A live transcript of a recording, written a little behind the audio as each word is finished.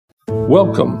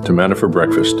Welcome to Manna for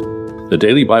Breakfast, the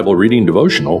daily Bible reading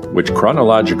devotional which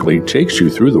chronologically takes you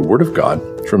through the Word of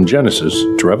God from Genesis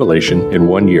to Revelation in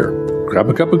 1 year. Grab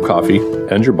a cup of coffee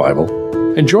and your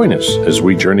Bible and join us as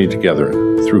we journey together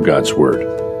through God's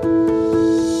Word.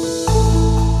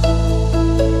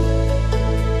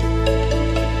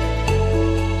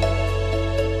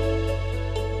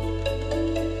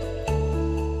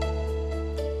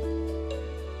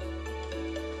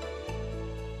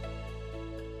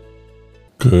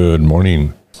 Good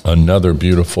morning. Another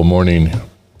beautiful morning,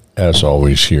 as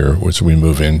always, here as we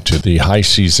move into the high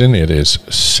season. It is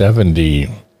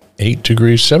 78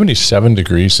 degrees, 77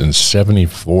 degrees, and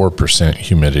 74%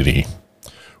 humidity.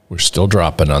 We're still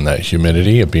dropping on that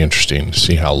humidity. It'd be interesting to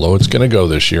see how low it's going to go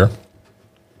this year.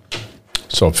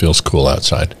 So it feels cool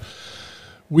outside.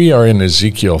 We are in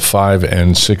Ezekiel 5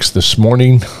 and 6 this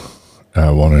morning. I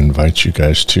want to invite you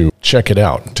guys to check it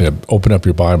out, to open up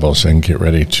your Bibles and get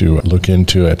ready to look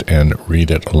into it and read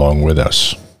it along with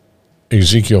us.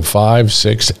 Ezekiel 5,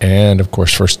 6, and of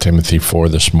course 1 Timothy 4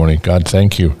 this morning. God,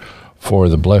 thank you for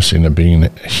the blessing of being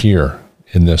here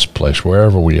in this place,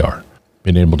 wherever we are,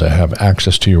 being able to have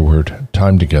access to your word,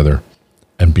 time together,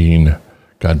 and being,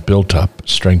 God, built up,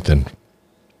 strengthened,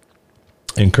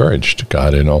 encouraged,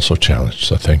 God, and also challenged.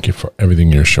 So thank you for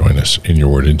everything you're showing us in your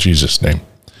word. In Jesus' name.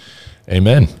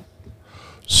 Amen.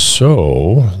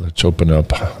 So let's open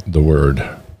up the word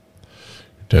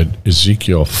to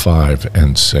Ezekiel 5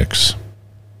 and 6.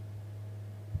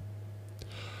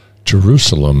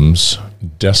 Jerusalem's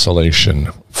desolation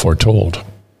foretold.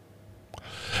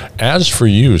 As for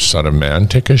you, son of man,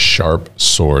 take a sharp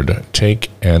sword, take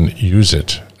and use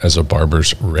it as a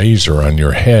barber's razor on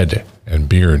your head and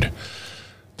beard.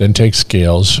 Then take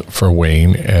scales for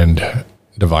weighing and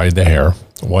divide the hair.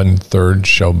 1/3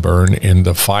 shall burn in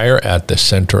the fire at the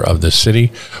center of the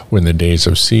city when the days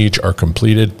of siege are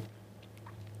completed.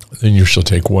 Then you shall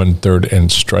take 1/3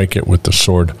 and strike it with the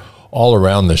sword all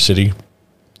around the city,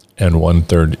 and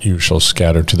 1/3 you shall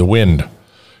scatter to the wind,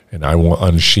 and I will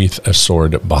unsheath a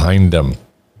sword behind them.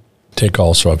 Take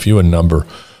also a few in number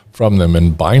from them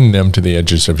and bind them to the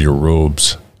edges of your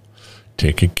robes.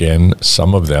 Take again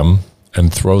some of them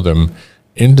and throw them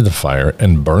into the fire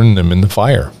and burn them in the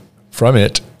fire. From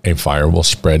it, a fire will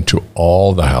spread to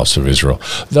all the house of Israel.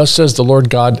 Thus says the Lord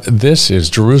God, this is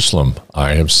Jerusalem.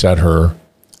 I have set her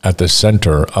at the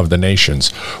center of the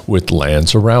nations, with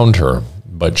lands around her.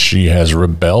 But she has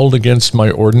rebelled against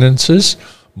my ordinances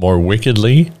more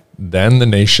wickedly than the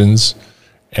nations,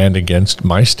 and against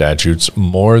my statutes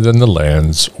more than the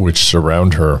lands which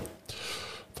surround her.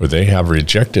 For they have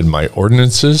rejected my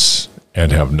ordinances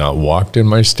and have not walked in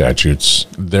my statutes.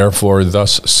 Therefore,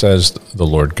 thus says the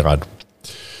Lord God,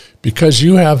 because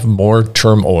you have more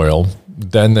turmoil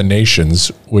than the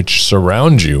nations which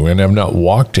surround you, and have not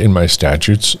walked in my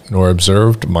statutes, nor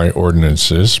observed my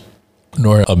ordinances,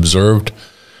 nor observed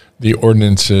the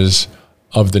ordinances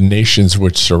of the nations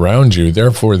which surround you.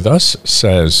 Therefore, thus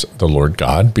says the Lord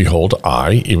God, behold,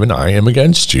 I, even I, am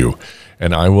against you,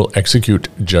 and I will execute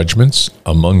judgments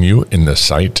among you in the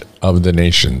sight of the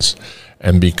nations.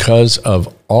 And because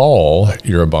of all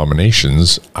your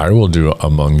abominations, I will do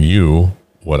among you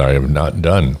what I have not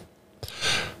done,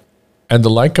 and the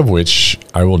like of which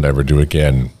I will never do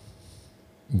again.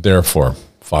 Therefore,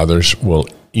 fathers will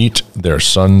eat their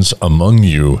sons among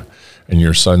you, and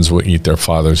your sons will eat their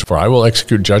fathers. For I will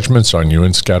execute judgments on you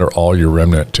and scatter all your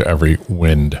remnant to every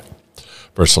wind.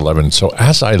 Verse 11, so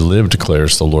as I live,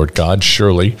 declares the Lord God,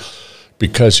 surely,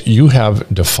 because you have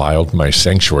defiled my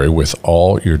sanctuary with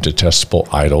all your detestable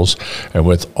idols and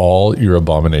with all your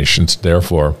abominations,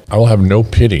 therefore I will have no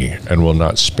pity and will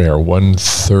not spare.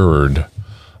 1/3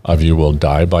 of you will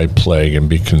die by plague and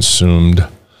be consumed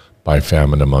by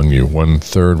famine among you.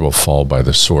 1/3 will fall by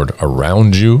the sword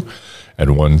around you,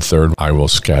 and 1/3 I will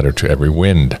scatter to every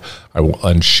wind. I will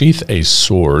unsheath a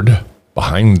sword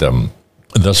behind them.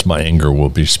 Thus my anger will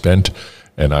be spent,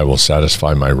 and I will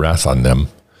satisfy my wrath on them,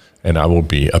 and I will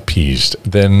be appeased.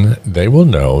 Then they will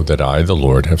know that I, the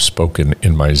Lord, have spoken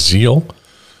in my zeal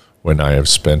when I have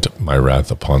spent my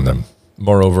wrath upon them.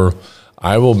 Moreover,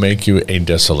 I will make you a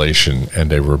desolation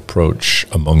and a reproach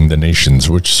among the nations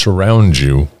which surround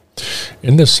you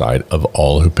in the sight of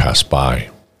all who pass by.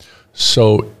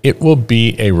 So it will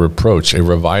be a reproach, a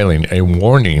reviling, a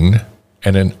warning,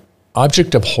 and an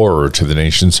object of horror to the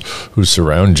nations who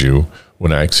surround you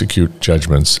when I execute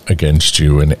judgments against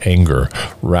you in anger,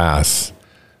 wrath,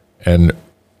 and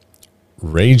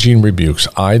raging rebukes.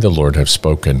 I, the Lord, have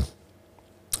spoken.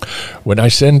 When I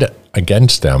send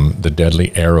against them the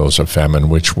deadly arrows of famine,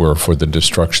 which were for the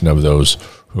destruction of those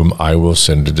whom I will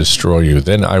send to destroy you.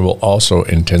 Then I will also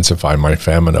intensify my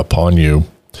famine upon you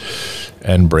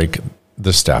and break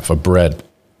the staff of bread.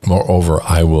 Moreover,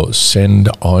 I will send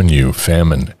on you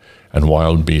famine and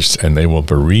wild beasts, and they will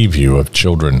bereave you of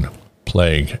children.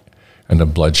 Plague and the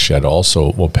bloodshed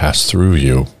also will pass through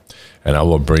you, and I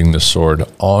will bring the sword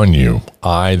on you.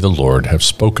 I, the Lord, have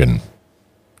spoken.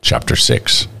 Chapter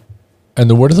 6. And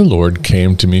the word of the Lord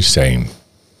came to me, saying,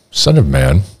 Son of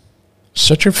man,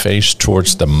 set your face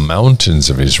towards the mountains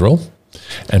of Israel,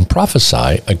 and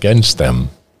prophesy against them,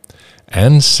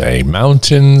 and say,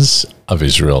 Mountains of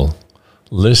Israel,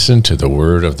 listen to the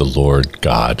word of the Lord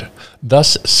God.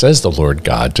 Thus says the Lord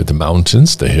God to the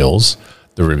mountains, the hills,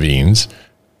 the ravines,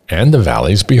 and the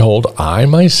valleys, Behold, I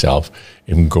myself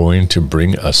am going to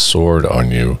bring a sword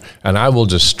on you, and I will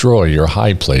destroy your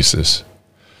high places.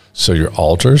 So your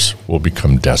altars will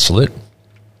become desolate,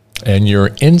 and your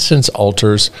incense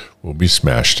altars will be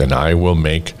smashed, and I will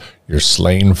make your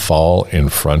slain fall in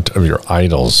front of your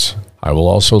idols. I will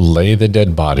also lay the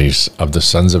dead bodies of the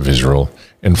sons of Israel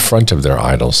in front of their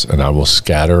idols, and I will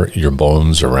scatter your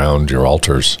bones around your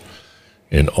altars.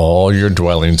 In all your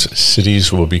dwellings,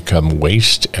 cities will become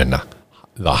waste, and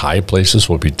the high places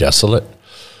will be desolate.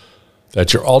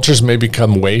 That your altars may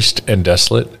become waste and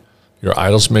desolate, your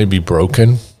idols may be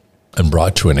broken and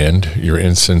brought to an end, your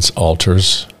incense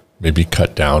altars may be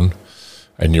cut down,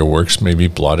 and your works may be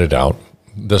blotted out.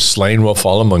 The slain will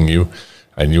fall among you,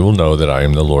 and you will know that I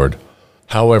am the Lord.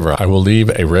 However, I will leave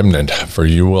a remnant, for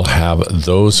you will have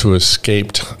those who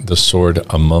escaped the sword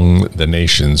among the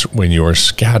nations when you are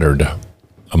scattered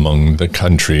among the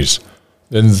countries.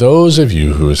 Then those of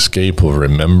you who escape will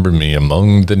remember me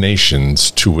among the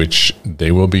nations to which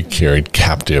they will be carried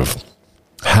captive.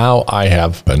 How I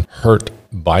have been hurt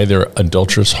by their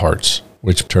adulterous hearts,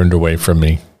 which turned away from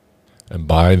me, and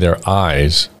by their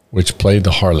eyes, which played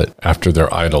the harlot after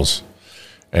their idols.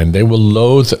 And they will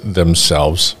loathe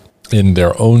themselves in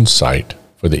their own sight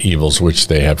for the evils which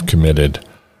they have committed,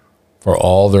 for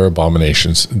all their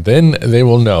abominations. Then they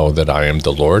will know that I am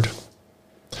the Lord.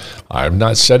 I have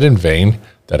not said in vain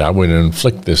that I would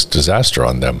inflict this disaster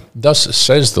on them. Thus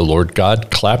says the Lord God,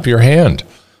 Clap your hand,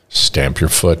 stamp your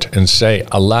foot, and say,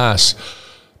 Alas,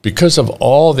 because of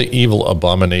all the evil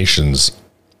abominations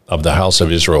of the house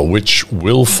of Israel, which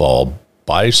will fall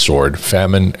by sword,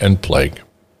 famine, and plague.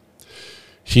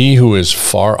 He who is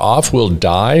far off will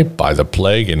die by the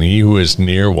plague, and he who is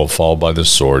near will fall by the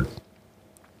sword.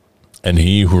 And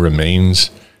he who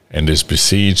remains and is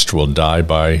besieged will die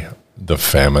by the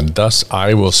famine. Thus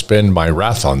I will spend my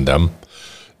wrath on them.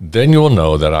 Then you will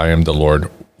know that I am the Lord,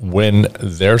 when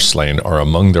their slain are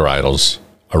among their idols,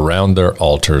 around their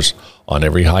altars, on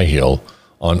every high hill,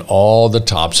 on all the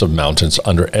tops of mountains,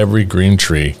 under every green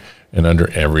tree, and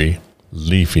under every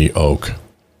leafy oak,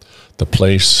 the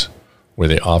place where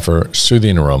they offer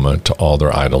soothing aroma to all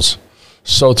their idols.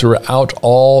 So throughout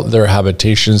all their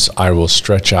habitations I will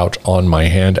stretch out on my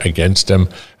hand against them,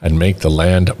 and make the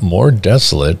land more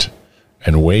desolate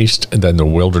and waste than the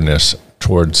wilderness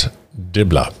towards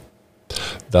Diblah.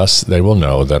 Thus they will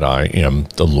know that I am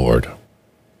the Lord.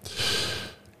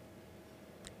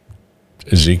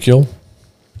 Ezekiel,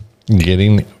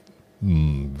 getting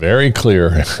very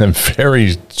clear and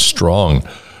very strong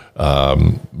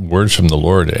words from the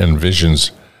Lord and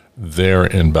visions there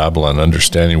in Babylon,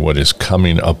 understanding what is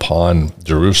coming upon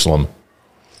Jerusalem.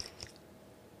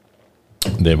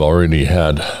 They've already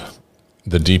had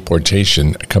the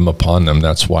deportation come upon them.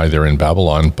 That's why they're in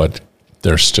Babylon, but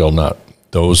they're still not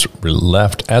those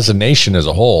left as a nation as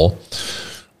a whole,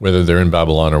 whether they're in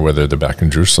Babylon or whether they're back in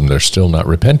Jerusalem, they're still not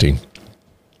repenting.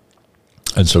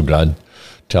 And so God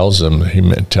tells them,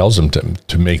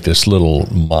 to make this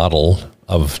little model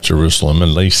of Jerusalem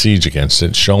and lay siege against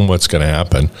it, show them what's going to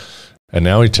happen. And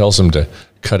now he tells them to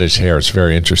cut his hair. It's a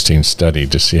very interesting study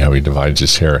to see how he divides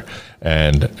his hair.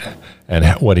 And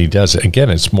what he does, again,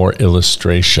 it's more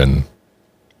illustration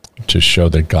to show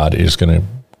that God is going to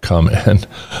come and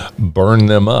burn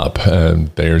them up.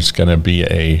 There's going to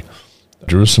be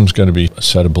Jerusalem's going to be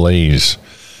set ablaze,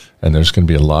 and there's going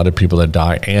to be a lot of people that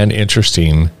die. And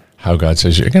interesting how God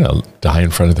says, you're going to die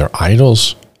in front of their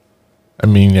idols. I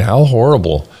mean, how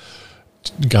horrible.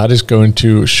 God is going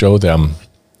to show them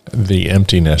the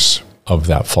emptiness of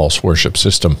that false worship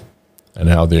system and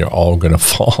how they're all going to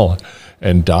fall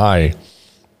and die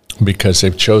because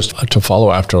they've chosen to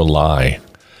follow after a lie.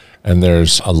 And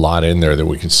there's a lot in there that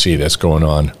we can see that's going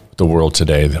on with the world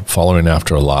today, that following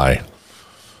after a lie.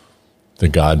 The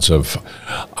gods of,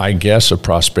 I guess, of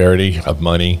prosperity, of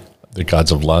money, the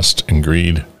gods of lust and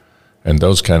greed, and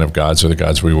those kind of gods are the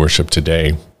gods we worship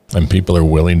today. And people are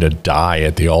willing to die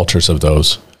at the altars of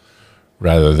those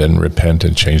rather than repent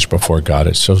and change before God.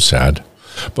 It's so sad.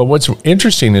 But what's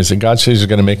interesting is that God says he's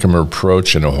going to make him a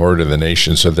reproach and a horror to the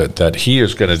nations, so that he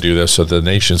is going to do this so the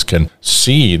nations can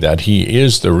see that he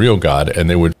is the real God, and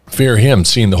they would fear him,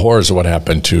 seeing the horrors of what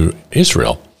happened to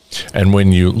Israel. And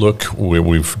when you look,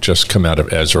 we've just come out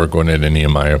of Ezra, going into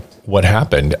Nehemiah, what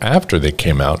happened after they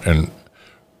came out and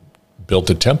built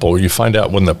the temple, you find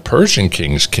out when the Persian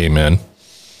kings came in,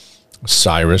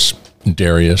 Cyrus,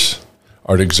 Darius,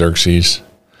 Artaxerxes,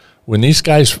 when these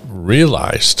guys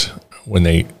realized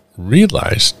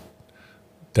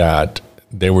that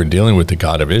they were dealing with the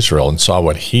God of Israel and saw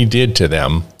what he did to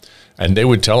them, and they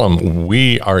would tell him,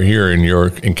 we are here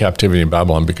in captivity in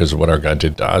Babylon because of what our God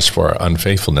did to us for our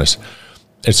unfaithfulness.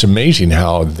 It's amazing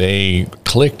how they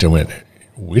clicked and went,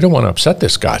 we don't want to upset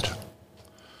this God.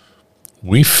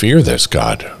 We fear this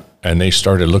God. And they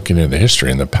started looking into the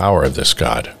history and the power of this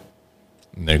God.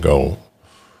 And they go,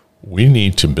 we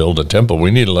need to build a temple.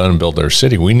 We need to let them build their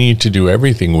city. We need to do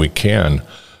everything we can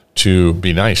to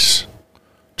be nice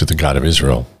to the God of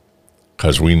Israel,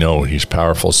 because we know he's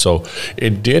powerful. So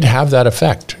it did have that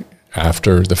effect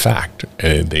after the fact.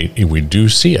 We do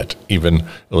see it even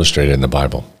illustrated in the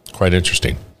Bible. Quite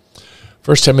interesting.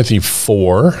 1 Timothy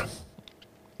 4,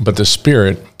 but the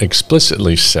Spirit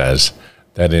explicitly says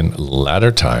that in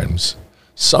latter times,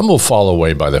 some will fall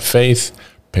away by the faith,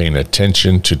 paying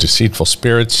attention to deceitful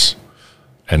spirits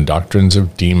and doctrines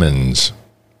of demons,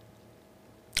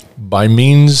 by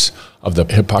means of the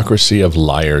hypocrisy of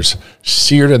liars,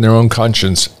 seared in their own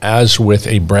conscience as with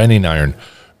a branding iron,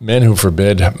 men who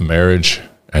forbid marriage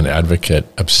and advocate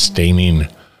abstaining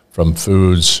from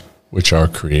foods which are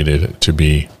created to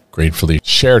be gratefully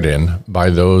shared in by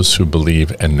those who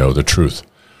believe and know the truth.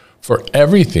 For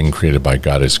everything created by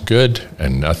God is good,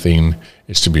 and nothing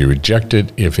is to be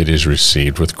rejected if it is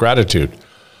received with gratitude.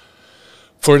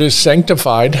 For it is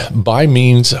sanctified by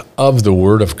means of the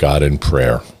word of God in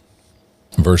prayer.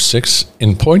 Verse 6,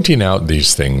 in pointing out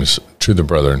these things to the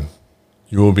brethren,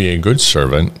 you will be a good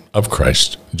servant of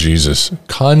Christ Jesus,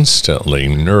 constantly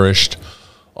nourished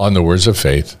on the words of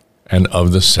faith and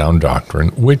of the sound doctrine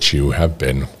which you have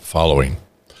been following.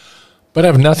 But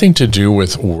have nothing to do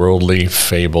with worldly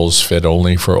fables fit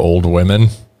only for old women.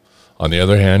 On the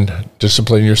other hand,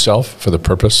 discipline yourself for the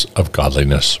purpose of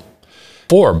godliness.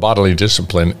 For bodily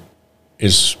discipline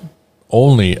is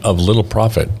only of little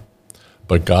profit,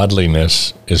 but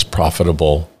godliness is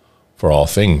profitable for all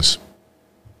things,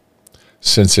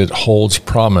 since it holds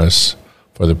promise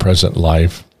for the present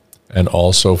life and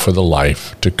also for the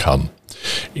life to come.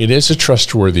 It is a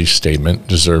trustworthy statement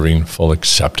deserving full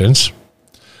acceptance.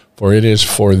 For it is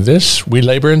for this we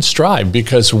labor and strive,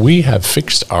 because we have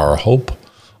fixed our hope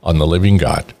on the living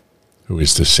God, who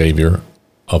is the Savior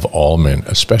of all men,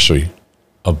 especially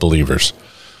of believers.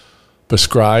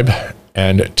 Prescribe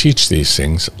and teach these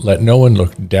things. Let no one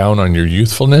look down on your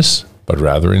youthfulness, but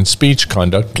rather in speech,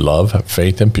 conduct, love,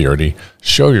 faith, and purity,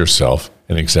 show yourself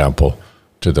an example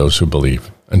to those who believe.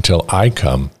 Until I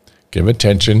come, give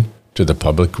attention to the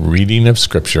public reading of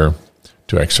Scripture,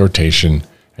 to exhortation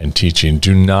and teaching.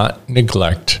 Do not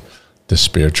neglect the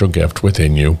spiritual gift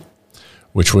within you,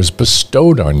 which was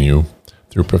bestowed on you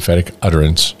through prophetic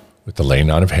utterance with the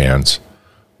laying on of hands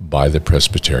by the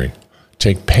presbytery.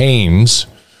 Take pains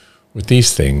with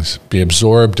these things, be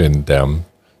absorbed in them,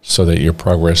 so that your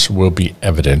progress will be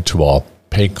evident to all.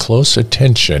 Pay close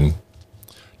attention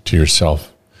to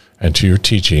yourself and to your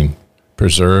teaching.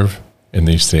 Preserve in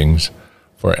these things,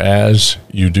 for as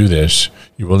you do this,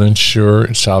 you will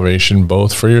ensure salvation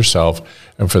both for yourself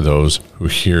and for those who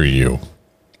hear you.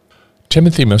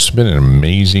 Timothy must have been an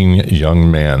amazing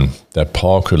young man, that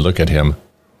Paul could look at him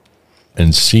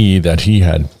and see that he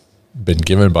had been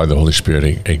given by the Holy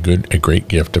Spirit a great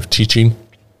gift of teaching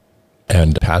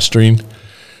and pastoring.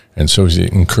 And so he's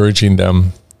encouraging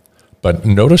them. But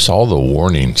notice all the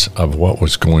warnings of what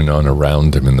was going on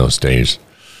around them in those days,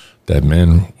 that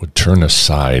men would turn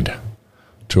aside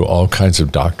to all kinds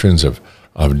of doctrines of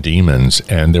demons.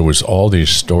 And there was all these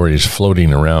stories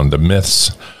floating around, the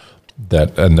myths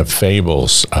and the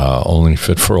fables, only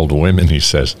fit for old women, he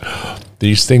says.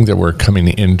 These things that were coming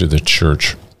into the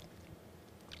church.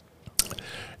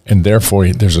 And therefore,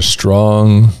 there's a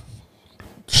strong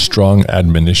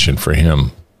admonition for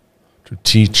him to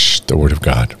teach the Word of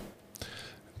God.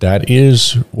 That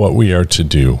is what we are to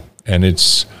do. And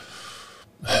it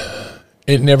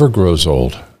never grows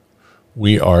old.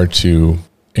 We are to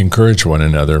encourage one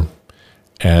another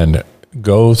and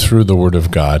go through the Word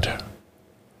of God,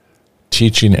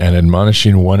 teaching and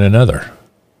admonishing one another,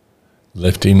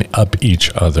 lifting up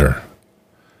each other,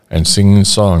 and singing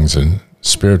songs and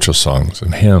spiritual songs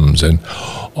and hymns and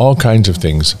all kinds of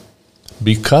things.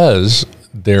 because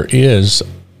there is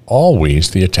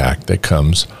always the attack that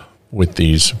comes with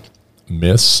these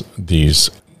myths, these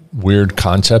weird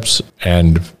concepts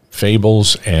and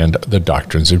fables and the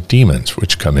doctrines of demons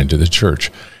which come into the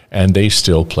church. And they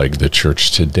still plague the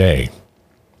church today.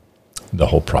 The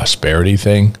whole prosperity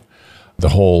thing, the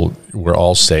whole we're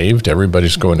all saved,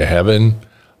 everybody's going to heaven,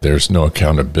 there's no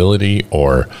accountability,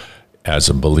 or as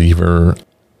a believer,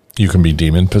 you can be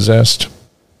demon-possessed,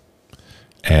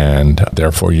 and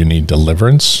therefore you need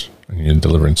deliverance, you need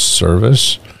deliverance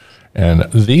service.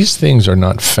 And these things are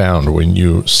not found when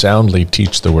you soundly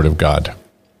teach the Word of God.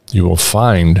 You will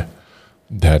find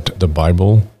that the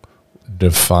Bible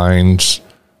defines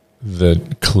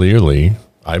clearly,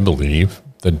 I believe,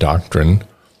 the doctrine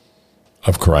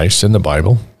of Christ in the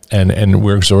Bible, and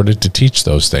we're exhorted to teach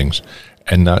those things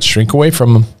and not shrink away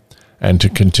from them and to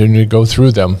continue to go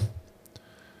through them.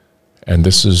 And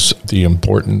this is the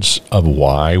importance of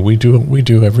why we do what we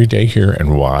do every day here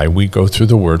and why we go through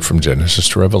the Word from Genesis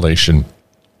to Revelation.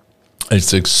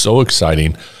 It's so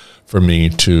exciting for me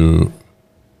to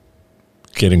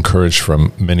get encouraged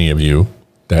from many of you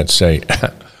that say,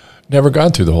 never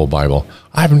gone through the whole Bible.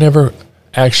 I've never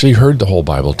actually heard the whole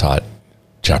Bible taught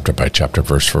chapter by chapter,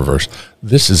 verse for verse.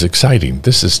 This is exciting.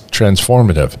 This is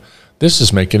transformative. This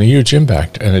is making a huge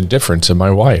impact and a difference in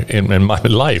my wife, in my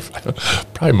life,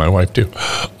 probably my wife too,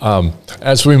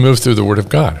 as we move through the Word of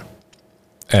God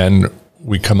and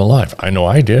we come alive. I know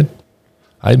I did.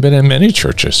 I'd been in many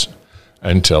churches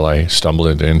until I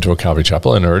stumbled into a Calvary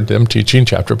chapel and heard them teaching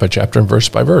chapter by chapter and verse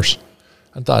by verse.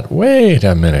 I thought, wait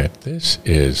a minute, this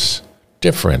is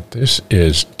different. This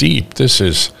is deep. This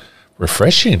is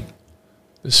refreshing.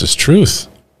 This is truth.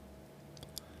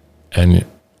 And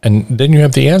then you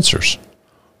have the answers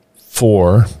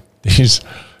for these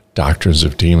doctrines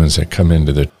of demons that come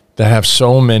into that have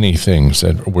so many things,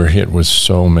 that we're hit with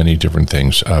so many different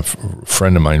things. A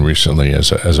friend of mine recently,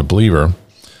 as a believer,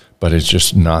 but has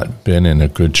just not been in a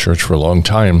good church for a long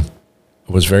time,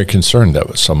 was very concerned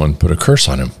that someone put a curse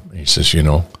on him. He says,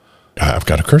 I've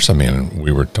got a curse on me. And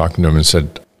we were talking to him and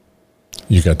said,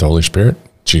 you got the Holy Spirit?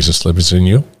 Jesus lives in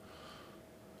you?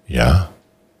 Yeah.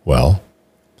 Well,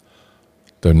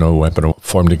 no weapon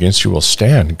formed against you will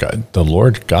stand. God, the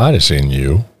Lord God is in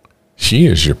you. He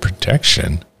is your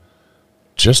protection.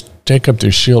 Just take up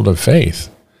the shield of faith,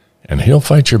 and He'll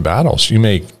fight your battles. You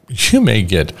may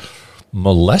get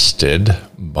molested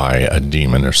by a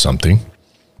demon or something,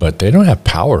 but they don't have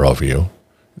power over you.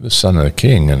 The Son of the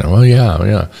King, and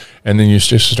yeah. And then you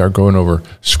just start going over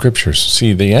scriptures.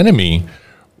 See, the enemy,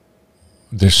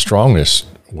 the strongest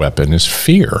weapon is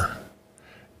fear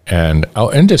and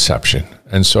deception.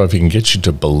 And so if he can get you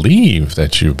to believe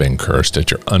that you've been cursed,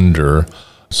 that you're under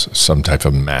some type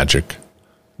of magic,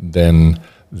 then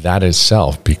that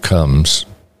itself becomes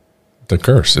the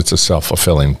curse. It's a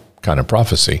self-fulfilling kind of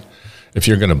prophecy. If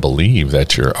you're going to believe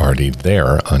that you're already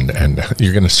there and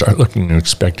you're going to start looking and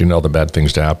expecting all the bad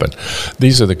things to happen.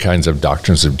 These are the kinds of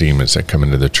doctrines of demons that come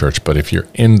into the church. But if you're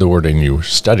in the Word and you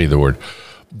study the Word,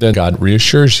 then God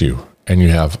reassures you and you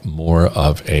have more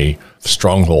of a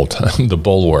stronghold, the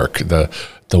bulwark, the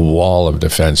wall of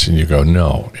defense. And you go,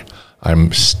 no,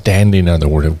 I'm standing on the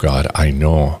Word of God. I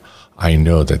know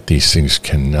that these things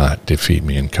cannot defeat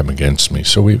me and come against me.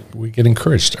 So we get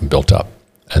encouraged and built up,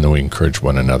 and then we encourage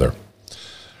one another.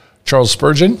 Charles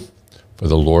Spurgeon, for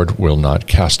the Lord will not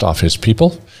cast off his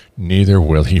people, neither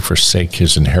will he forsake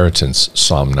his inheritance,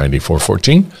 Psalm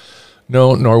 94:14.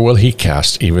 No, nor will he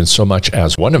cast even so much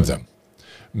as one of them.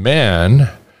 Man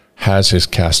has his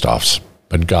cast-offs,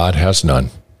 but God has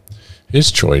none.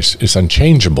 His choice is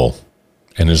unchangeable,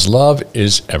 and his love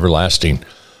is everlasting.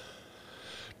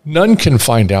 None can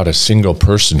find out a single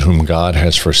person whom God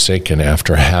has forsaken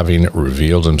after having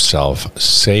revealed himself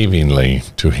savingly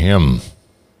to him.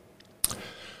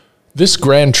 This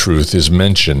grand truth is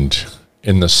mentioned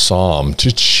in the psalm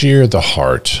to cheer the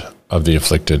heart of the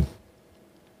afflicted.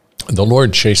 The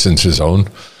Lord chastens his own,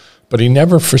 but he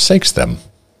never forsakes them.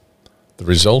 The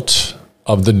result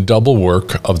of the double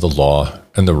work of the law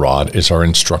and the rod is our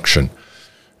instruction,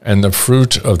 and the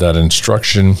fruit of that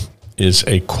instruction is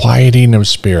a quieting of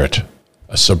spirit,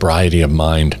 a sobriety of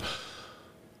mind,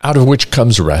 out of which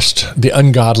comes rest. The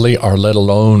ungodly are let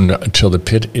alone till the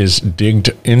pit is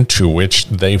digged into which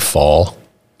they fall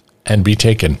and be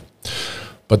taken.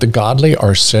 But the godly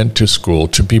are sent to school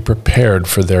to be prepared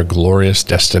for their glorious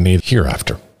destiny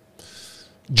hereafter.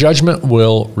 Judgment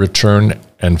will return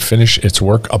and finish its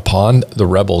work upon the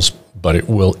rebels, but it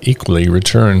will equally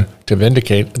return to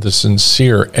vindicate the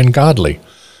sincere and godly.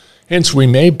 Hence we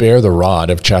may bear the rod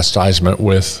of chastisement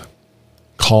with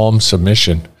calm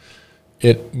submission.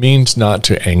 It means not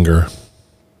to anger,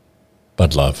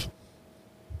 but love.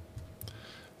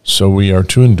 So we are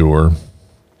to endure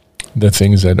the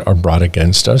things that are brought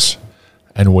against us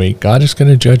and wait. God is going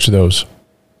to judge those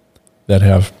that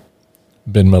have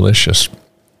been malicious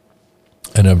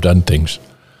and have done things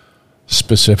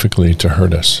specifically to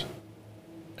hurt us.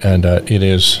 And it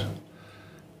is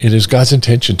God's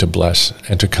intention to bless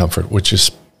and to comfort, which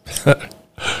is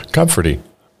comforting.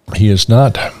 He is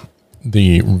not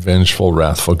the vengeful,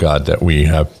 wrathful God that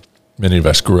many of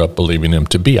us grew up believing him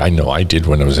to be. I know I did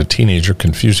when I was a teenager,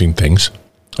 confusing things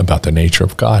about the nature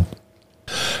of God.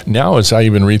 Now, as I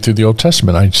even read through the Old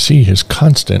Testament, I see his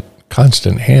constant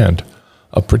hand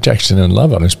of protection and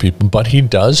love on his people, but he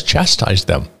does chastise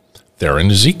them. They're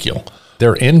in Ezekiel.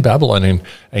 They're in Babylon,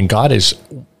 and God is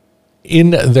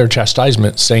in their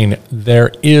chastisement saying,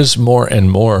 there is more and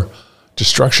more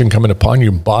destruction coming upon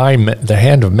you by the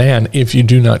hand of man if you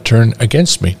do not turn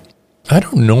against me. I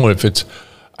don't know if it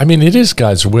is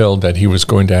God's will that he was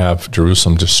going to have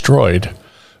Jerusalem destroyed,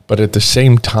 but at the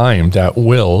same time, that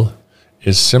will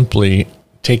is simply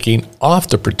taking off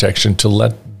the protection to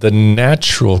let the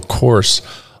natural course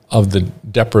of the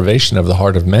deprivation of the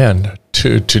heart of man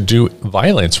to do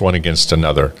violence one against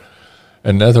another.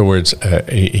 In other words,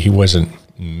 he wasn't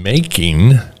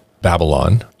making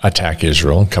Babylon attack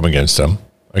Israel and come against them,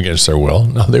 against their will.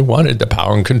 No, they wanted the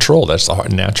power and control. That's the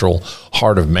natural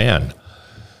heart of man.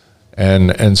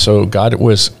 And so God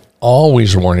was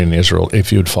always warning Israel,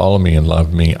 if you'd follow me and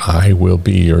love me, I will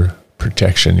be your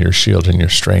protection, your shield, and your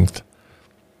strength.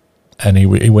 And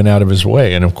he went out of his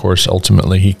way. And of course,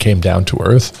 ultimately, he came down to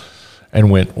earth and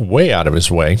went way out of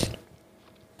his way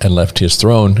and left his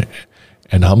throne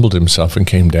and humbled himself and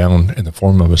came down in the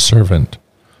form of a servant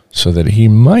so that he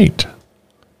might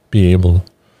be able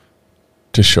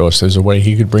to show us there's a way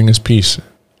he could bring us peace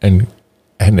and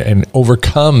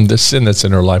overcome the sin that's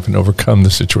in our life and overcome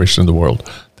the situation of the world.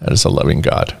 That is a loving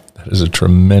God. That is a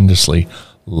tremendously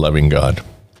loving God.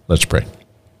 Let's pray.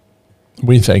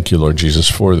 We thank you, Lord Jesus,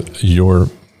 for your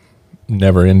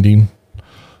never-ending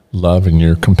love and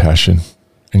your compassion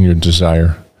and your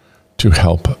desire to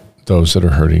help those that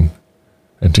are hurting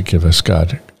and to give us,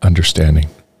 God, understanding.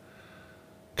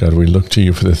 God, we look to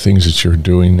you for the things that you're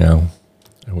doing now,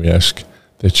 and we ask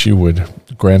that you would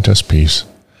grant us peace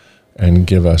and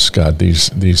give us, God,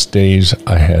 these days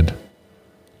ahead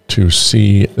to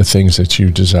see the things that you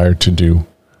desire to do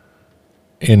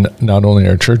in not only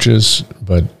our churches,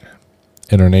 but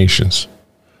in our nations,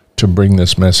 to bring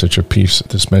this message of peace,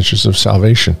 this message of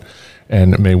salvation.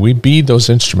 And may we be those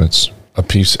instruments of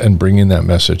peace and bringing that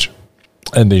message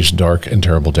in these dark and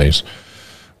terrible days.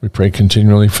 We pray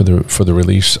continually for the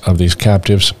release of these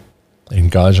captives in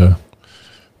Gaza.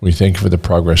 We thank you for the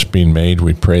progress being made.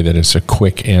 We pray that it's a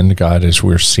quick end, God, as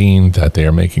we're seeing that they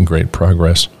are making great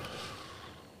progress.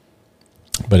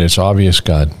 But it's obvious,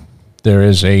 God, there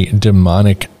is a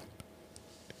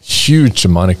huge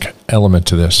demonic element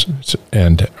to this,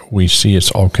 and we see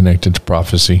it's all connected to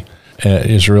prophecy.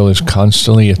 Israel is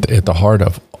constantly at the heart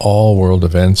of all world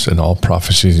events and all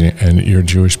prophecies, and your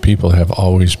Jewish people have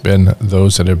always been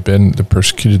those that have been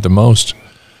persecuted the most.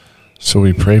 So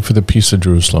we pray for the peace of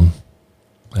Jerusalem,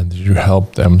 and that you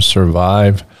help them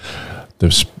survive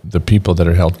the people that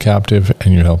are held captive,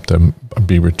 and you help them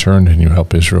be returned, and you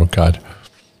help Israel, God,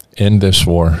 end this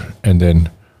war, and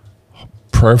then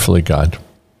prayerfully, God,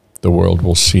 the world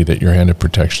will see that your hand of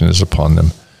protection is upon them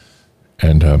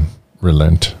and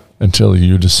relent until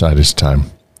you decide it's time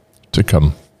to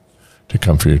come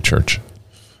for your church.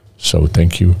 So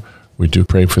thank you. We do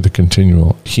pray for the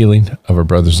continual healing of our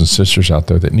brothers and sisters out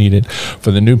there that need it,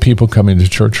 for the new people coming to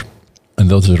church and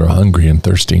those that are hungry and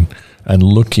thirsting and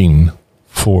looking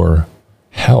for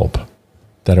help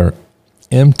that are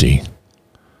empty.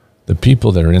 The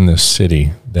people that are in this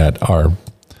city that are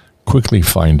quickly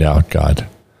find out, God,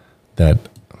 that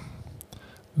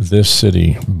this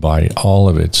city, by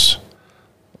all that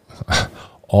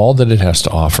it has to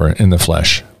offer in the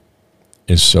flesh,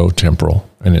 is so temporal,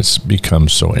 and it's become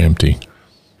so empty,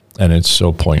 and it's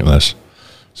so pointless.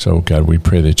 So, God, we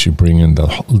pray that you bring in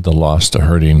the lost, the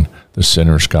hurting, the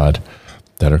sinners, God,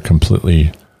 that are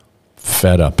completely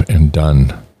fed up and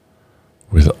done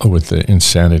with the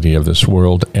insanity of this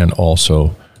world and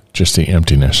also just the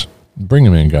emptiness. Bring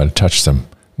them in, God, touch them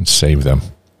and save them.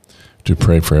 To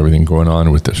pray for everything going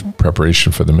on with this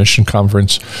preparation for the mission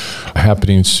conference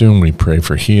happening soon. We pray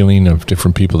for healing of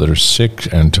different people that are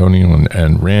sick, Antonio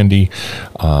and Randy,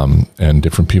 and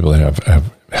different people that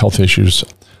have health issues,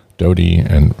 Dodie,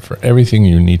 and for everything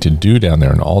you need to do down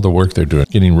there and all the work they're doing,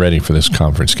 getting ready for this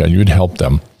conference. God, you would help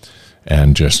them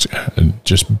and just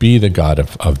be the God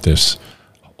of this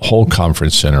whole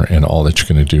conference center and all that you're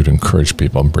going to do to encourage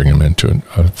people and bring them into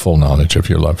a full knowledge of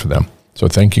your love for them. So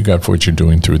thank you, God, for what you're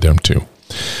doing through them too.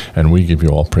 And we give you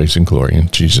all praise and glory in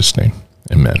Jesus' name.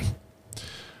 Amen.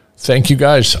 Thank you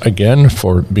guys again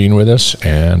for being with us,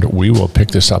 and we will pick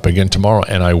this up again tomorrow,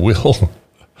 and I will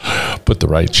put the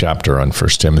right chapter on 1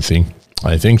 Timothy.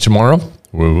 I think tomorrow,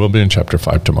 we will be in chapter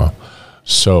 5 tomorrow.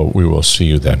 So we will see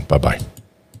you then.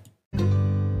 Bye-bye.